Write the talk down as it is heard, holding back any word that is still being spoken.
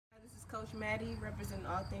Coach Maddie, representing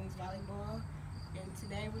all things volleyball, and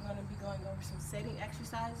today we're going to be going over some setting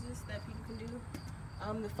exercises that people can do.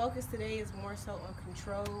 The focus today is more so on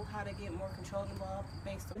control, how to get more control in the ball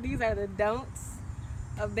based on. These are the don'ts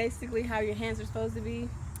of basically how your hands are supposed to be.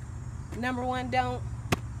 Number one don't,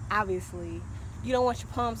 obviously, you don't want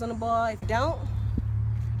your palms on the ball. If you don't,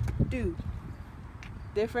 do.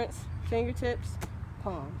 Difference, fingertips,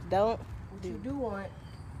 palms. Don't. What you do want,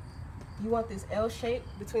 you want this L shape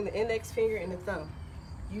between the index finger and the thumb.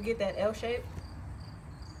 You get that L shape,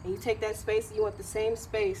 and you take that space, and you want the same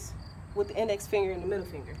space with the index finger and the middle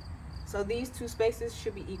finger. So these two spaces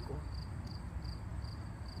should be equal.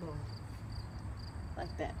 Boom.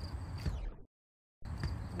 Like that.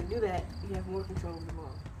 When you do that, you have more control of the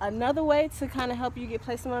ball. Another way to kind of help you get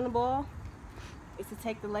placement on the ball is to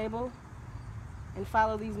take the label and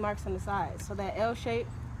follow these marks on the side. So that L shape,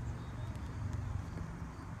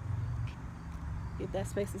 get that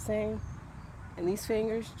space the same, and these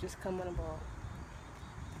fingers just come on the ball.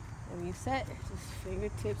 When you set, just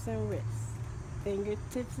fingertips and wrists,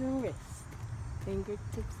 fingertips and wrists,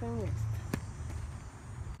 fingertips and wrists.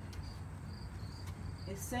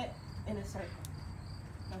 It's set in a circle.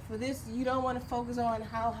 Now for this, you don't want to focus on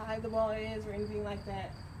how high the ball is or anything like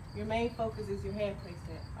that. Your main focus is your hand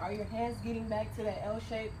placement. Are your hands getting back to that L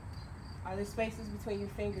shape? Are the spaces between your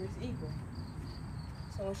fingers equal?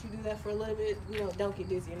 So once you do that for a little bit, don't get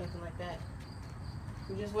dizzy or nothing like that.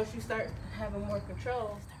 And just once you start having more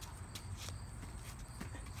control,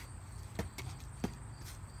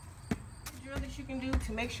 the drill that you can do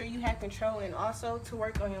to make sure you have control and also to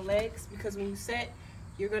work on your legs, because when you set,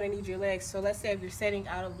 you're going to need your legs. So let's say if you're setting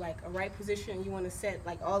out of like a right position and you want to set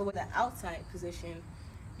like all the way to the outside position,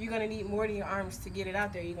 you're going to need more than your arms to get it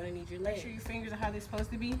out there. You're going to need your legs. Make sure your fingers are how they're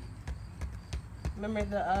supposed to be. Remember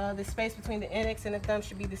the space between the index and the thumb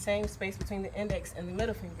should be the same space between the index and the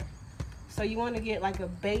middle finger. So you want to get like a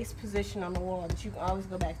base position on the wall that you can always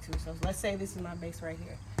go back to. So let's say this is my base right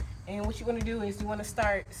here. And what you want to do is you want to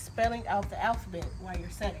start spelling out the alphabet while you're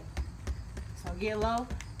setting. So get low,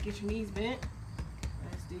 get your knees bent.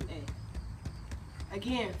 Let's do A.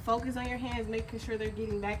 Again, focus on your hands, making sure they're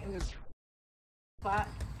getting back in the spot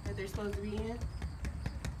that they're supposed to be in.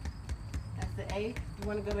 That's the A. You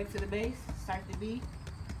want to go back to the base, start the B.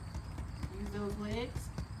 Use those legs.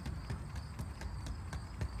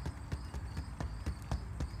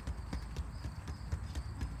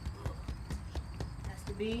 That's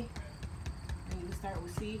the B. And you can start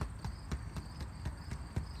with C.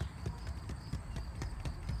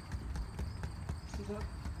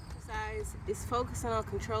 Exercise is focusing on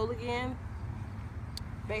control again.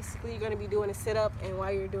 Basically, you're going to be doing a sit-up, and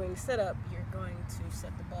while you're doing the sit-up, you're going to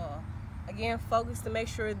set the ball. Again, focus to make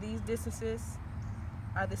sure these distances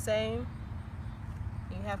are the same.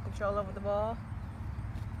 You have control over the ball.